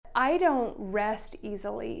I don't rest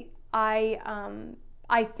easily. I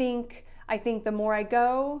think the more I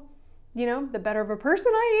go, the better of a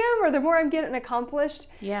person I am, or the more I'm getting accomplished.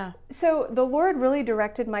 Yeah. So the Lord really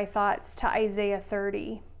directed my thoughts to Isaiah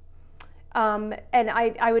 30. And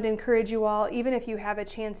I would encourage you all, even if you have a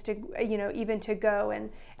chance to, even to go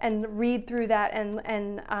and read through that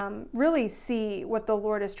and really see what the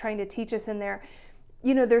Lord is trying to teach us in there.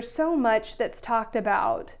 There's so much that's talked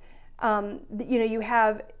about. You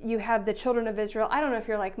have the children of Israel. I don't know if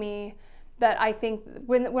you're like me, but I think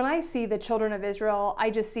when I see the children of Israel, I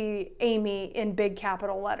just see Amy in big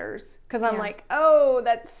capital letters, because I'm like, oh,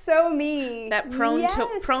 that's so me. That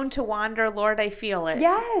prone to wander, Lord, I feel it.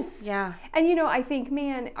 Yes. Yeah. And I think,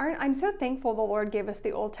 man, I'm so thankful the Lord gave us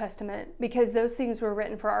the Old Testament, because those things were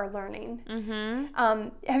written for our learning. Mm-hmm.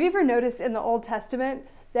 Have you ever noticed in the Old Testament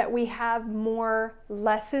that we have more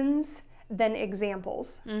lessons than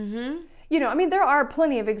examples? Mm-hmm. There are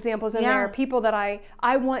plenty of examples in there. People that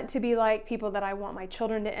I want to be like, people that I want my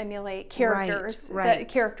children to emulate, characters, right.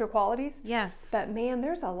 Character qualities. Yes. But man,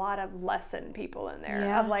 there's a lot of lesson people in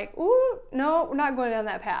there. Of like, ooh, no, we're not going down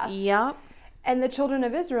that path. Yep. And the children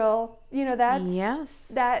of Israel,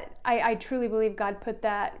 that I truly believe God put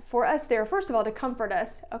that for us there. First of all, to comfort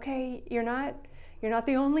us. Okay, you're not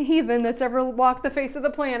the only heathen that's ever walked the face of the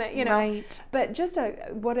planet, Right. But just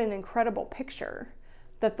what an incredible picture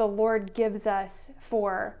that the Lord gives us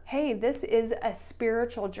for, hey, this is a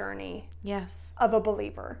spiritual journey. Yes. Of a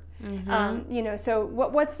believer. Mm-hmm. So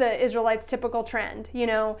what's the Israelites' typical trend?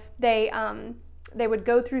 They would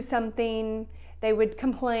go through something, they would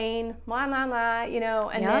complain,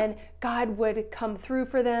 and then God would come through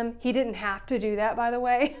for them. He didn't have to do that, by the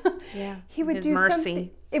way. Yeah. He would His do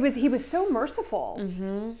mercy. He was so merciful.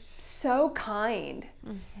 Mm-hmm. So kind.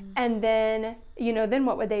 Mm-hmm. And then, then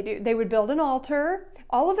what would they do? They would build an altar.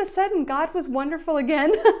 All of a sudden, God was wonderful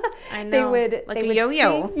again. I know. They would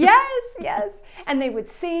yo-yo. Sing. Yes. And they would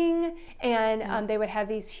sing, and they would have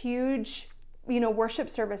these huge, worship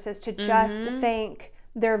services to just thank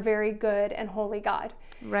their very good and holy God.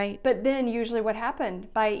 Right. But then usually what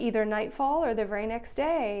happened, by either nightfall or the very next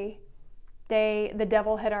day, the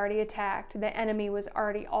devil had already attacked. The enemy was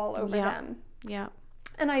already all over them. Yeah.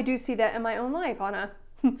 And I do see that in my own life on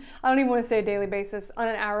I don't even want to say a daily basis, on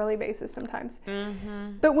an hourly basis sometimes.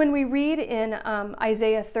 Mm-hmm. But when we read in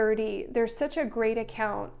Isaiah 30, there's such a great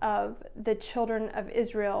account of the children of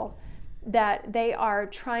Israel that they are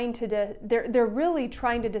trying to, they're really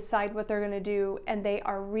trying to decide what they're going to do, and they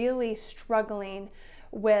are really struggling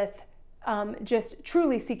with just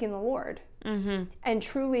truly seeking the Lord. Mm-hmm. And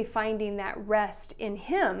truly finding that rest in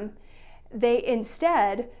Him. They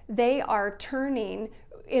are turning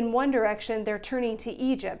in one direction. They're turning to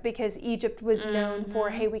Egypt, because Egypt was known for,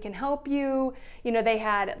 hey, we can help you. They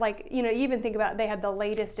had you even think about, they had the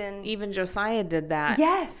latest in. Even Josiah did that.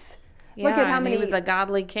 Yes. Yeah, look at how many. He was a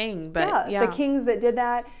godly king, but the kings that did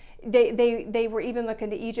that. They were even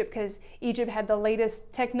looking to Egypt, because Egypt had the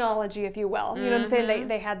latest technology, if you will. You know what I'm saying?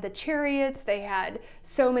 They had the chariots. They had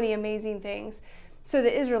so many amazing things. So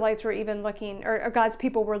the Israelites were even looking, or God's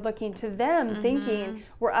people were looking to them, thinking,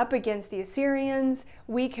 we're up against the Assyrians.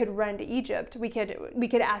 We could run to Egypt. We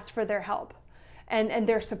could ask for their help and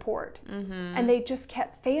their support. Mm-hmm. And they just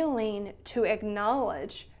kept failing to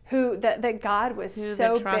acknowledge that God was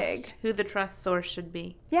so big. Who the trust source should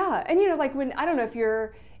be. Yeah. And when, I don't know if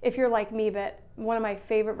you're like me, but one of my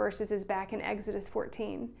favorite verses is back in Exodus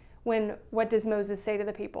 14, when, what does Moses say to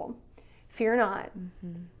the people? Fear not,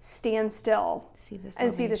 stand still,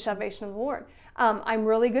 and see the salvation of the Lord. I'm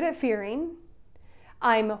really good at fearing.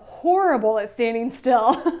 I'm horrible at standing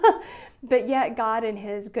still. But yet God, in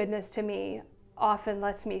His goodness to me, often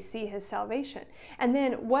lets me see His salvation. And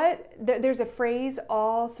then there's a phrase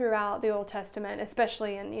all throughout the Old Testament,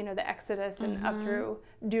 especially in the Exodus and up through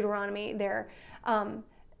Deuteronomy there.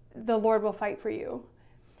 The Lord will fight for you.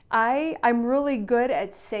 I'm really good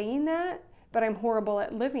at saying that, but I'm horrible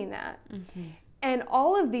at living that. Mm-hmm. And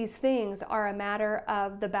all of these things are a matter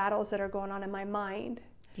of the battles that are going on in my mind.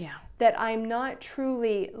 Yeah. That I'm not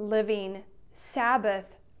truly living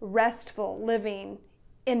Sabbath, restful living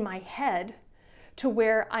in my head, to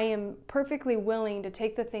where I am perfectly willing to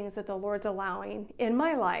take the things that the Lord's allowing in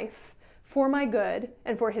my life for my good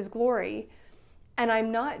and for His glory. And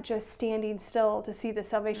I'm not just standing still to see the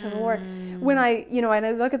salvation of the Lord. When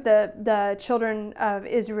I look at the children of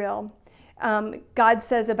Israel, God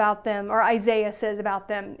says about them, or Isaiah says about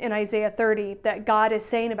them in Isaiah 30, that God is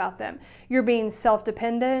saying about them, you're being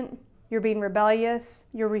self-dependent, you're being rebellious,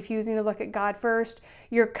 you're refusing to look at God first,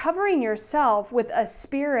 you're covering yourself with a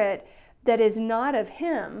spirit that is not of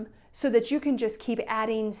Him, so that you can just keep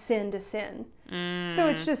adding sin to sin. So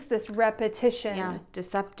it's just this repetition. Yeah,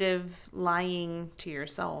 deceptive lying to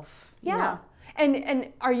yourself. Yeah. And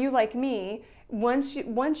are you like me? Once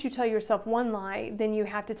you tell yourself one lie, then you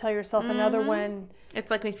have to tell yourself another one. It's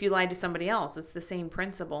like if you lied to somebody else. It's the same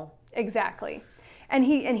principle. Exactly. And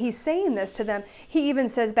he's saying this to them. He even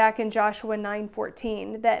says back in Joshua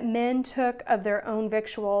 9:14 that men took of their own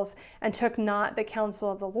victuals and took not the counsel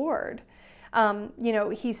of the Lord.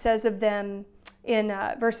 He says of them in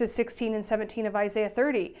verses 16 and 17 of Isaiah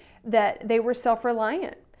 30 that they were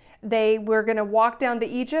self-reliant. They were going to walk down to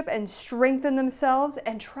Egypt and strengthen themselves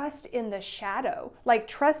and trust in the shadow, like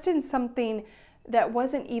trust in something that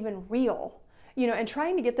wasn't even real, and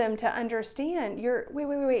trying to get them to understand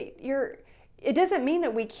it doesn't mean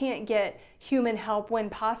that we can't get human help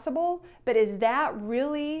when possible, but is that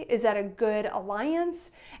a good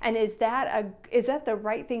alliance? And is that the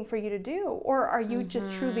right thing for you to do? Or are you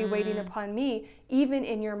just truly waiting upon me, even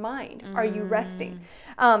in your mind? Are you resting?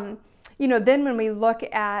 Then when we look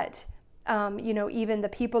at, even the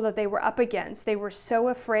people that they were up against, they were so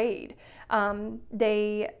afraid.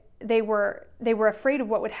 They were afraid of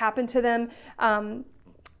what would happen to them.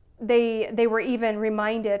 They were even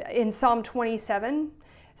reminded in Psalm 27,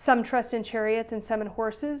 some trust in chariots and some in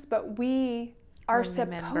horses, but we are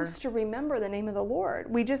supposed to remember the name of the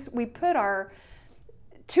Lord. We put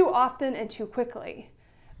too often and too quickly,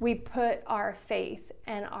 we put our faith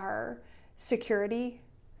and our security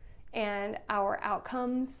and our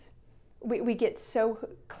outcomes. We get so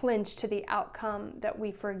clinched to the outcome that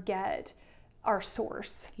we forget our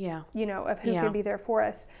source, of who can be there for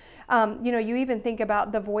us. You even think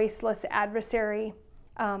about the voiceless adversary.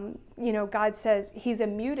 God says he's a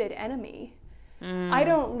muted enemy. I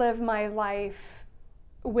don't live my life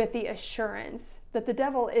with the assurance that the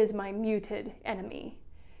devil is my muted enemy.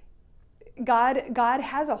 God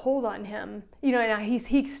has a hold on him, and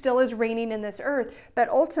he still is reigning in this earth, but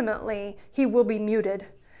ultimately he will be muted.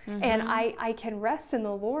 And I can rest in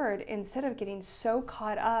the Lord instead of getting so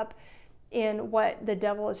caught up in what the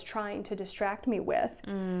devil is trying to distract me with.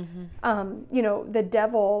 The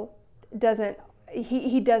devil doesn't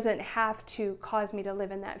have to cause me to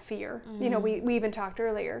live in that fear. We even talked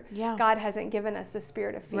earlier. Yeah. God hasn't given us the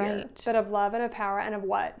spirit of fear, right, but of love and of power and of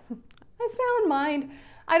what? A sound mind.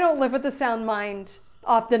 I don't live with a sound mind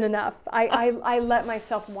often enough. I let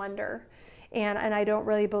myself wonder, and I don't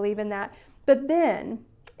really believe in that. But then,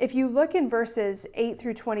 if you look in verses 8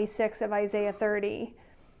 through 26 of Isaiah 30,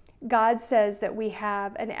 God says that we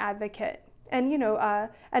have an advocate. And,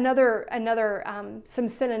 some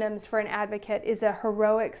synonyms for an advocate is a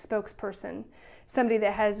heroic spokesperson, somebody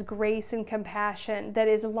that has grace and compassion, that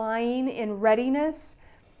is lying in readiness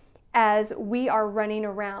as we are running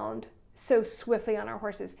around so swiftly on our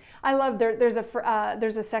horses. I love there's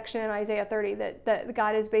a section in Isaiah 30 that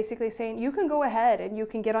God is basically saying, you can go ahead and you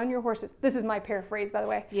can get on your horses. This is my paraphrase, by the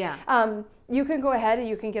way. Yeah. You can go ahead and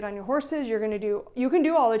you can get on your horses. You can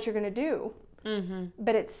do all that you're going to do.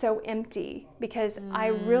 But it's so empty because I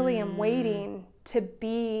really am waiting to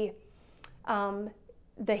be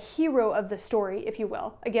the hero of the story, if you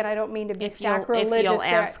will. Again, I don't mean to be sacrilegious. If you'll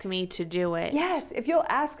ask me to do it. Yes, if you'll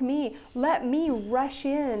ask me, let me rush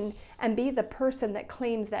in and be the person that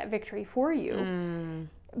claims that victory for you.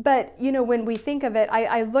 But, when we think of it,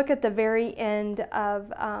 I look at the very end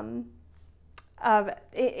of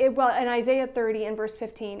in Isaiah 30 and verse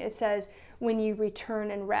 15, it says, when you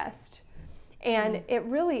return and rest. And it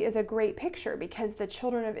really is a great picture because the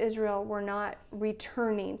children of Israel were not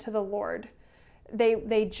returning to the Lord.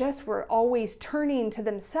 They just were always turning to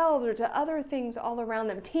themselves or to other things all around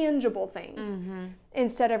them, tangible things,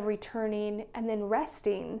 instead of returning and then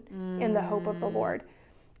resting in the hope of the Lord.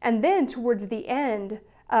 And then towards the end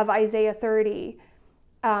of Isaiah 30,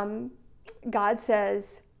 God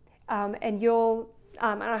says, and you'll,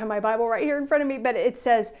 I don't have my Bible right here in front of me, but it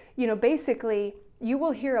says, basically, you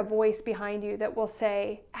will hear a voice behind you that will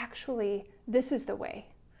say, actually, this is the way.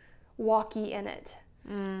 Walk ye in it.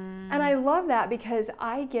 And I love that because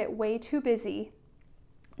I get way too busy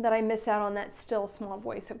that I miss out on that still small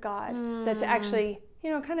voice of God that's actually,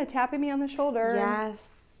 kind of tapping me on the shoulder.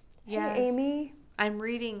 Yes. Yes. Hey, Amy. I'm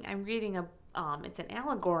reading a it's an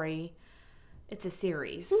allegory. It's a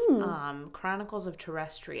series. Chronicles of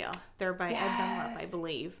Terrestria. They're by Ed Dunlap, I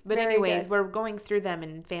believe. But Very anyways, good. we're going through them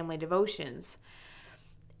in family devotions.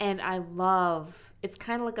 And I love, it's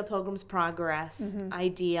kind of like a Pilgrim's Progress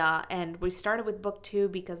idea. And we started with book 2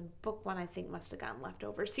 because book 1, I think, must have gotten left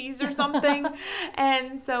overseas or something.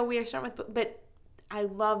 And so we are starting with book, but I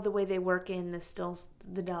love the way they work in the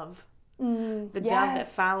dove. The dove that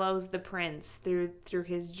follows the prince through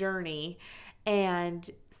his journey. And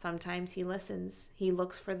sometimes he listens. He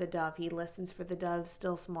looks for the dove. He listens for the dove's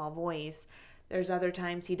still small voice. There's other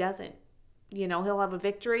times he doesn't. He'll have a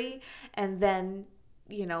victory, and then,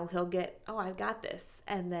 he'll get, oh, I've got this.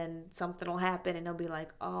 And then something will happen, and he'll be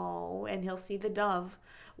like, oh, and he'll see the dove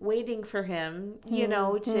waiting for him,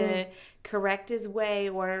 to correct his way,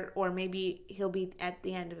 or maybe he'll be at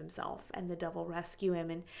the end of himself, and the dove will rescue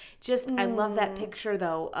him. And just, I love that picture,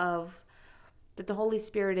 though, of that the Holy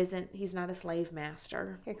Spirit he's not a slave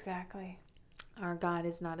master. Exactly. Our God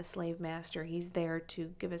is not a slave master. He's there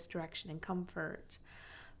to give us direction and comfort,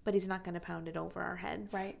 but he's not going to pound it over our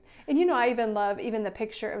heads. Right. And I even love the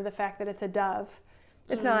picture of the fact that it's a dove.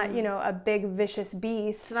 It's not, a big vicious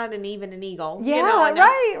beast. It's not even an eagle. Yeah,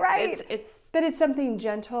 right. It's but it's something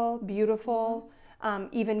gentle, beautiful,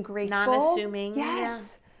 even graceful. Non-assuming.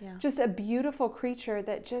 Yes. Yeah. Just a beautiful creature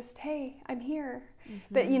that just, hey, I'm here.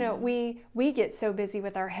 But, we get so busy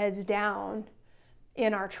with our heads down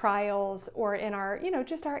in our trials, or in our,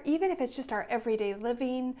 just our, even if it's just our everyday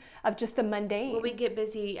living of just the mundane. Well, we get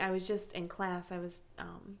busy. I was just in class. I was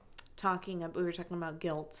we were talking about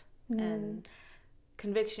guilt and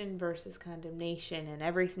conviction versus condemnation and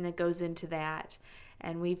everything that goes into that.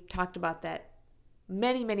 And we've talked about that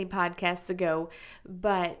many, many podcasts ago.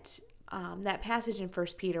 But that passage in 1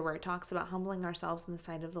 Peter where it talks about humbling ourselves in the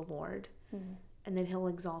sight of the Lord, and then he'll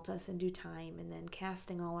exalt us in due time, and then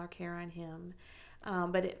casting all our care on him.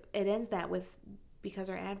 But it ends that with, because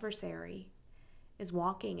our adversary is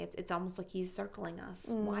walking, it's almost like he's circling us,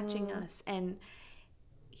 watching us, and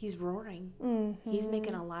he's roaring. He's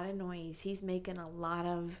making a lot of noise. He's making a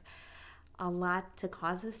lot to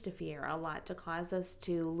cause us to fear, a lot to cause us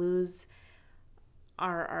to lose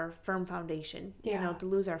our firm foundation, to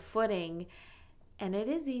lose our footing. And it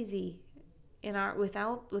is easy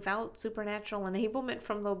without supernatural enablement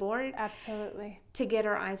from the Lord. Absolutely. To get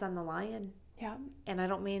our eyes on the lion. Yeah. And I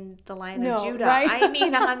don't mean the Lion of Judah. Right? I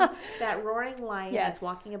mean on that roaring lion Yes. that's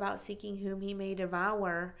walking about seeking whom he may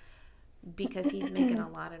devour, because he's making a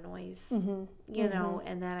lot of noise. And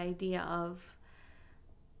that idea of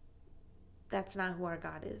that's not who our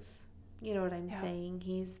God is. You know what I'm saying?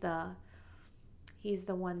 He's the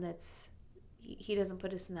one he doesn't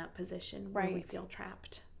put us in that position where we feel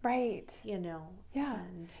trapped. Right. Yeah.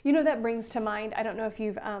 And that brings to mind, I don't know if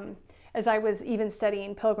you've as I was even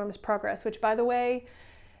studying Pilgrim's Progress, which, by the way,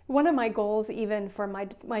 one of my goals even for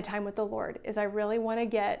my time with the Lord is I really want to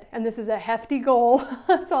get, and this is a hefty goal,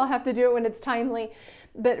 so I'll have to do it when it's timely,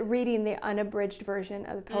 but reading the unabridged version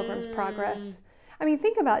of the Pilgrim's Progress. I mean,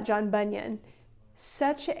 think about John Bunyan,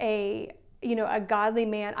 such a godly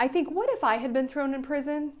man. I think, what if I had been thrown in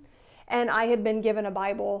prison and I had been given a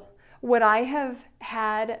Bible? Would I have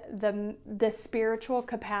had the spiritual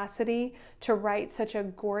capacity to write such a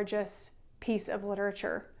gorgeous piece of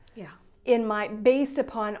literature? Yeah. Based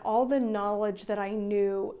upon all the knowledge that I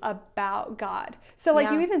knew about God. So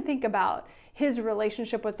you even think about his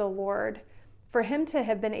relationship with the Lord, for him to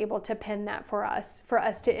have been able to pen that for us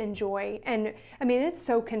to enjoy. And I mean, it's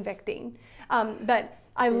so convicting. But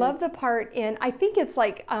I love the part I think it's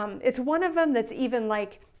it's one of them that's even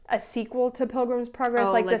a sequel to Pilgrim's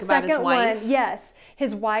Progress, the second one. Yes,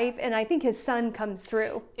 his wife, and I think his son comes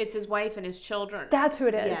through. It's his wife and his children. That's who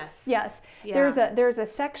it is. Yes. Yeah. There's a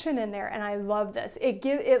section in there, and I love this.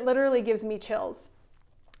 It literally gives me chills.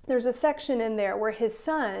 There's a section in there where his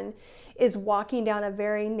son is walking down a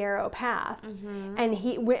very narrow path, and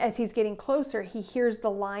as he's getting closer, he hears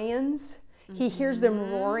the lions. He hears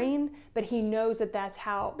them roaring, but he knows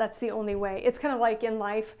that's the only way. It's kind of like in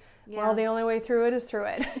life. Yeah. Well, the only way through it is through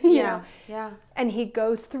it. Yeah. And he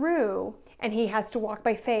goes through, and he has to walk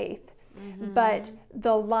by faith. But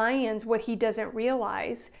the lions, what he doesn't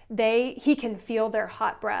realize, he can feel their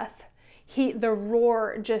hot breath. The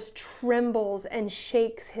roar just trembles and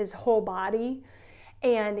shakes his whole body,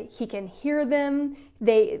 and he can hear them.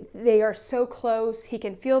 They are so close. He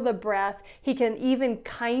can feel the breath. He can even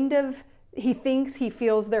he thinks he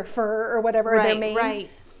feels their fur or whatever, their mane. Right.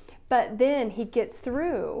 But then he gets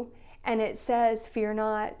through, and it says, "Fear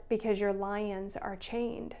not, because your lions are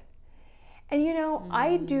chained." And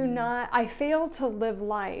I fail to live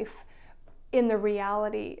life in the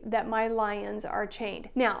reality that my lions are chained.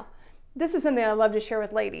 Now, this is something I love to share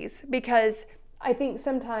with ladies, because I think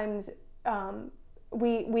sometimes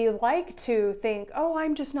we like to think, oh,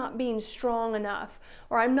 I'm just not being strong enough,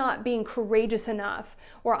 or I'm not being courageous enough,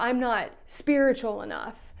 or I'm not spiritual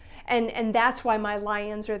enough. And that's why my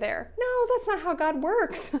lions are there. No, that's not how God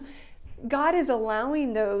works. God is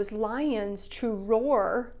allowing those lions to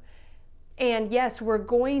roar. And yes, they're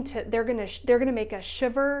going to make us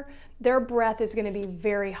shiver. Their breath is going to be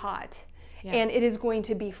very hot. Yeah. And it is going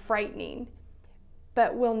to be frightening.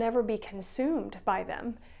 but we'll never be consumed by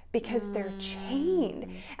them because they're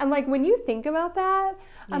chained. And like when you think about that,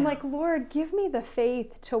 I'm like, Lord, give me the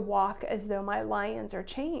faith to walk as though my lions are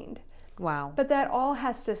chained. Wow. But that all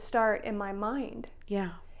has to start in my mind. Yeah.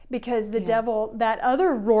 Because the devil, that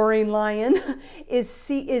other roaring lion,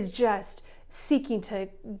 is just seeking to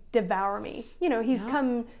devour me. You know, he's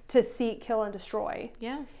come to seek, kill, and destroy.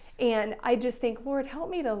 Yes. And I just think, Lord, help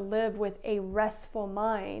me to live with a restful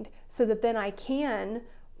mind so that then I can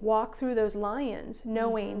walk through those lions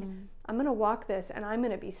knowing I'm going to walk this and I'm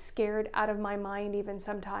going to be scared out of my mind even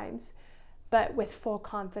sometimes, but with full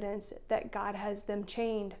confidence that God has them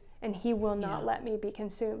chained and he will not let me be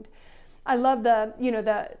consumed. I love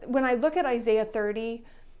when I look at Isaiah 30,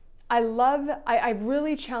 I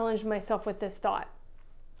really challenged myself with this thought.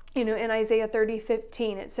 You know, in Isaiah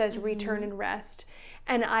 30:15, it says, return and rest.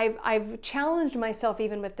 And I've challenged myself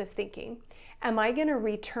even with this thinking. Am I going to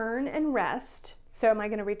return and rest? So am I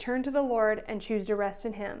going to return to the Lord and choose to rest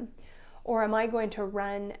in him? Or am I going to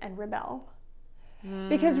run and rebel?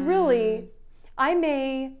 Because really, I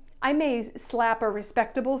may slap a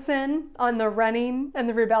respectable sin on the running and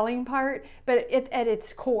the rebelling part, but at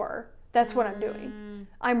its core, that's what I'm doing.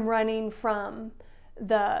 I'm running from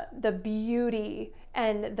the beauty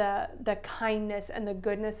and the kindness and the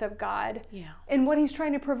goodness of God and what he's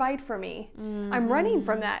trying to provide for me. I'm running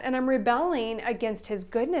from that and I'm rebelling against his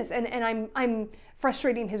goodness and I'm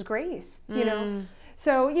frustrating his grace, you know.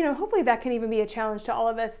 So, you know, hopefully that can even be a challenge to all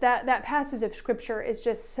of us. That passage of scripture is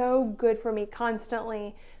just so good for me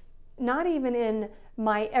constantly, not even in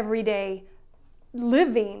my everyday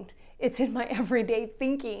living, it's in my everyday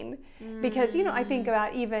thinking. Because, you know, I think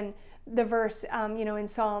about even the verse, you know, in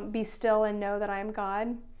Psalm, be still and know that I am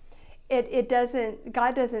God.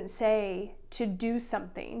 God doesn't say to do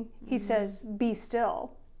something. He says, be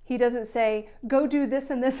still. He doesn't say, go do this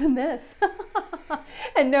and this and this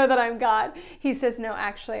and know that I'm God. He says, no,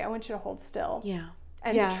 actually, I want you to hold still. Yeah.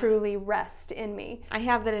 And truly rest in me. I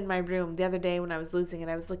have that in my room. The other day when I was losing it,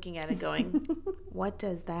 I was looking at it going, what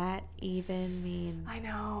does that even mean? I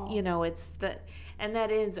know. You know,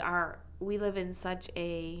 we live in such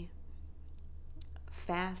a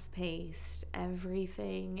fast-paced,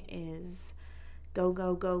 everything is go,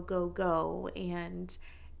 go, go, go, go. And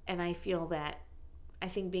I feel that, I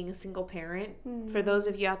think being a single parent, for those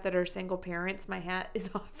of you out that are single parents, my hat is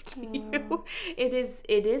off to you. It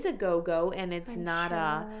is a go-go, and it's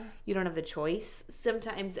you don't have the choice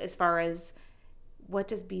sometimes as far as what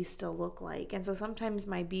does be still look like. And so sometimes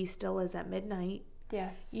my be still is at midnight.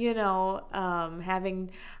 Yes. You know, having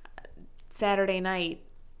Saturday night,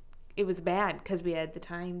 it was bad because we had the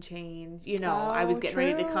time change. You know, I was getting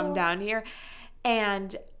ready to come down here,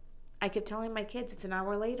 and I kept telling my kids, it's an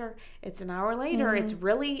hour later. It's an hour later. It's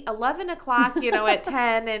really 11 o'clock, you know, at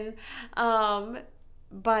 10. And,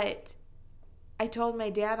 but I told my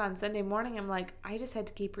dad on Sunday morning, I'm like, I just had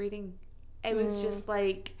to keep reading. It was just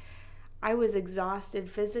like, I was exhausted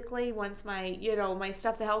physically once my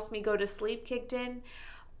stuff that helps me go to sleep kicked in.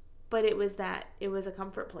 But it was a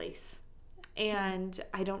comfort place. And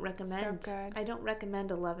I don't recommend,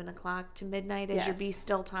 11 o'clock to midnight as your be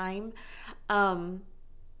still time.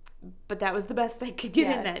 But that was the best I could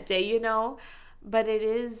get in that day, you know. But it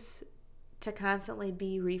is to constantly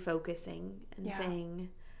be refocusing and saying,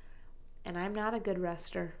 and I'm not a good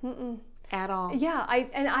rester at all. Yeah,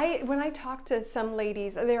 when I talk to some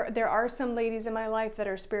ladies, there are some ladies in my life that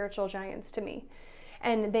are spiritual giants to me,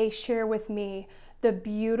 and they share with me the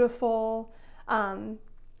beautiful,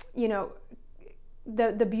 you know,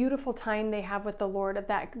 the beautiful time they have with the Lord, of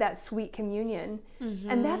that sweet communion.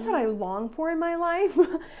 And that's what I long for in my life.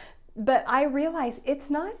 But I realize it's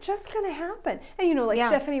not just going to happen. And, you know, like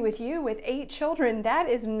Stephanie with you, with 8 children, that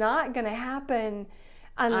is not going to happen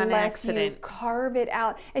unless you carve it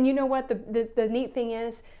out. And you know what? The neat thing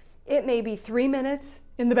is, it may be 3 minutes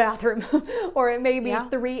in the bathroom, or it may be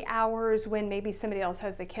 3 hours when maybe somebody else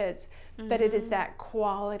has the kids. But it is that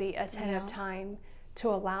quality, attentive time to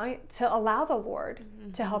allow the Lord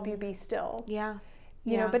to help you be still. Yeah.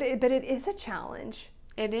 You know, but it is a challenge.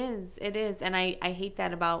 It is. And I hate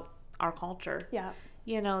that about our culture. Yeah.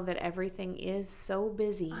 You know, that everything is so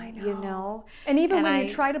busy. I know. You know? And even when you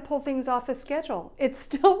try to pull things off a schedule, it's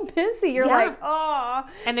still busy. You're like, oh.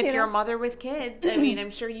 And if you're a mother with kids, I mean, I'm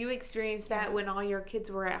sure you experienced that when all your kids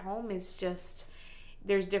were at home. Is just,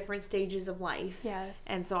 there's different stages of life. Yes.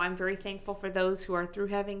 And so I'm very thankful for those who are through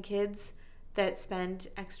having kids that spend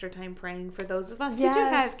extra time praying for those of us who do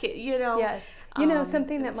have kids, you know. Yes. You know,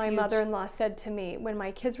 something that my mother-in-law said to me when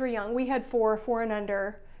my kids were young, we had 4 and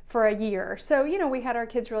under for a year. So, we had our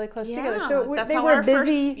kids really close together. Yeah, So that's they how were our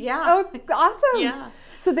busy. first- yeah. Oh, awesome. Yeah.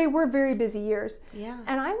 So they were very busy years. Yeah.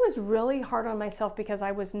 And I was really hard on myself because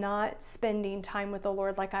I was not spending time with the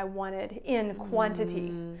Lord like I wanted in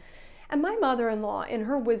quantity. And my mother-in-law, in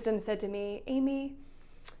her wisdom, said to me, Amy,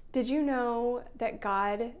 did you know that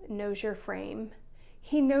God knows your frame?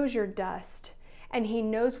 He knows your dust. And he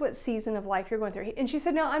knows what season of life you're going through. And she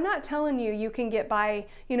said, no, I'm not telling you can get by,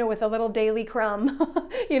 with a little daily crumb,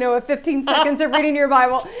 of 15 seconds of reading your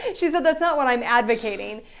Bible. She said, that's not what I'm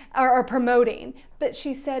advocating or promoting. But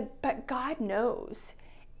she said, but God knows.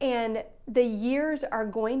 And the years are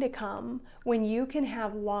going to come when you can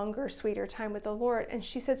have longer, sweeter time with the Lord. And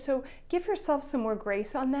she said, so give yourself some more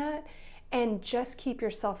grace on that. And just keep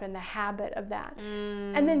yourself in the habit of that.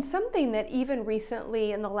 And then something that even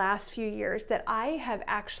recently in the last few years that I have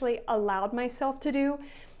actually allowed myself to do.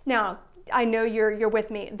 Now, I know you're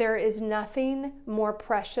with me. There is nothing more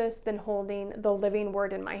precious than holding the living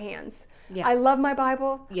word in my hands. Yeah. I love my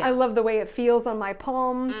Bible. Yeah. I love the way it feels on my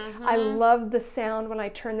palms. I love the sound when I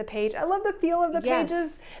turn the page. I love the feel of the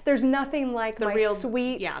pages. There's nothing like the real,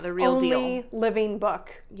 sweet, the real only deal. Living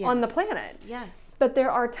book on the planet. Yes. But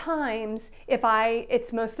there are times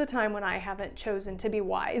it's most of the time when I haven't chosen to be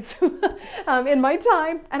wise in my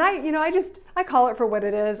time. And I call it for what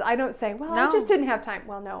it is. I don't say, well, I just didn't have time.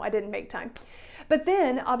 Well, no, I didn't make time. But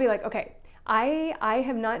then I'll be like, okay, I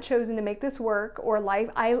have not chosen to make this work or life.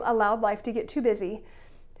 I allowed life to get too busy.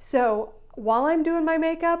 So while I'm doing my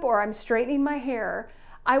makeup or I'm straightening my hair,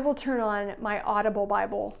 I will turn on my Audible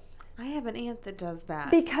Bible. I have an aunt that does that.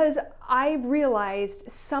 Because I realized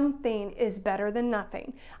something is better than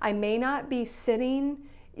nothing. I may not be sitting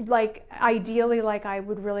ideally like I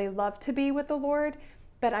would really love to be with the Lord,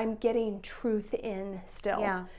 but I'm getting truth in still. Yeah.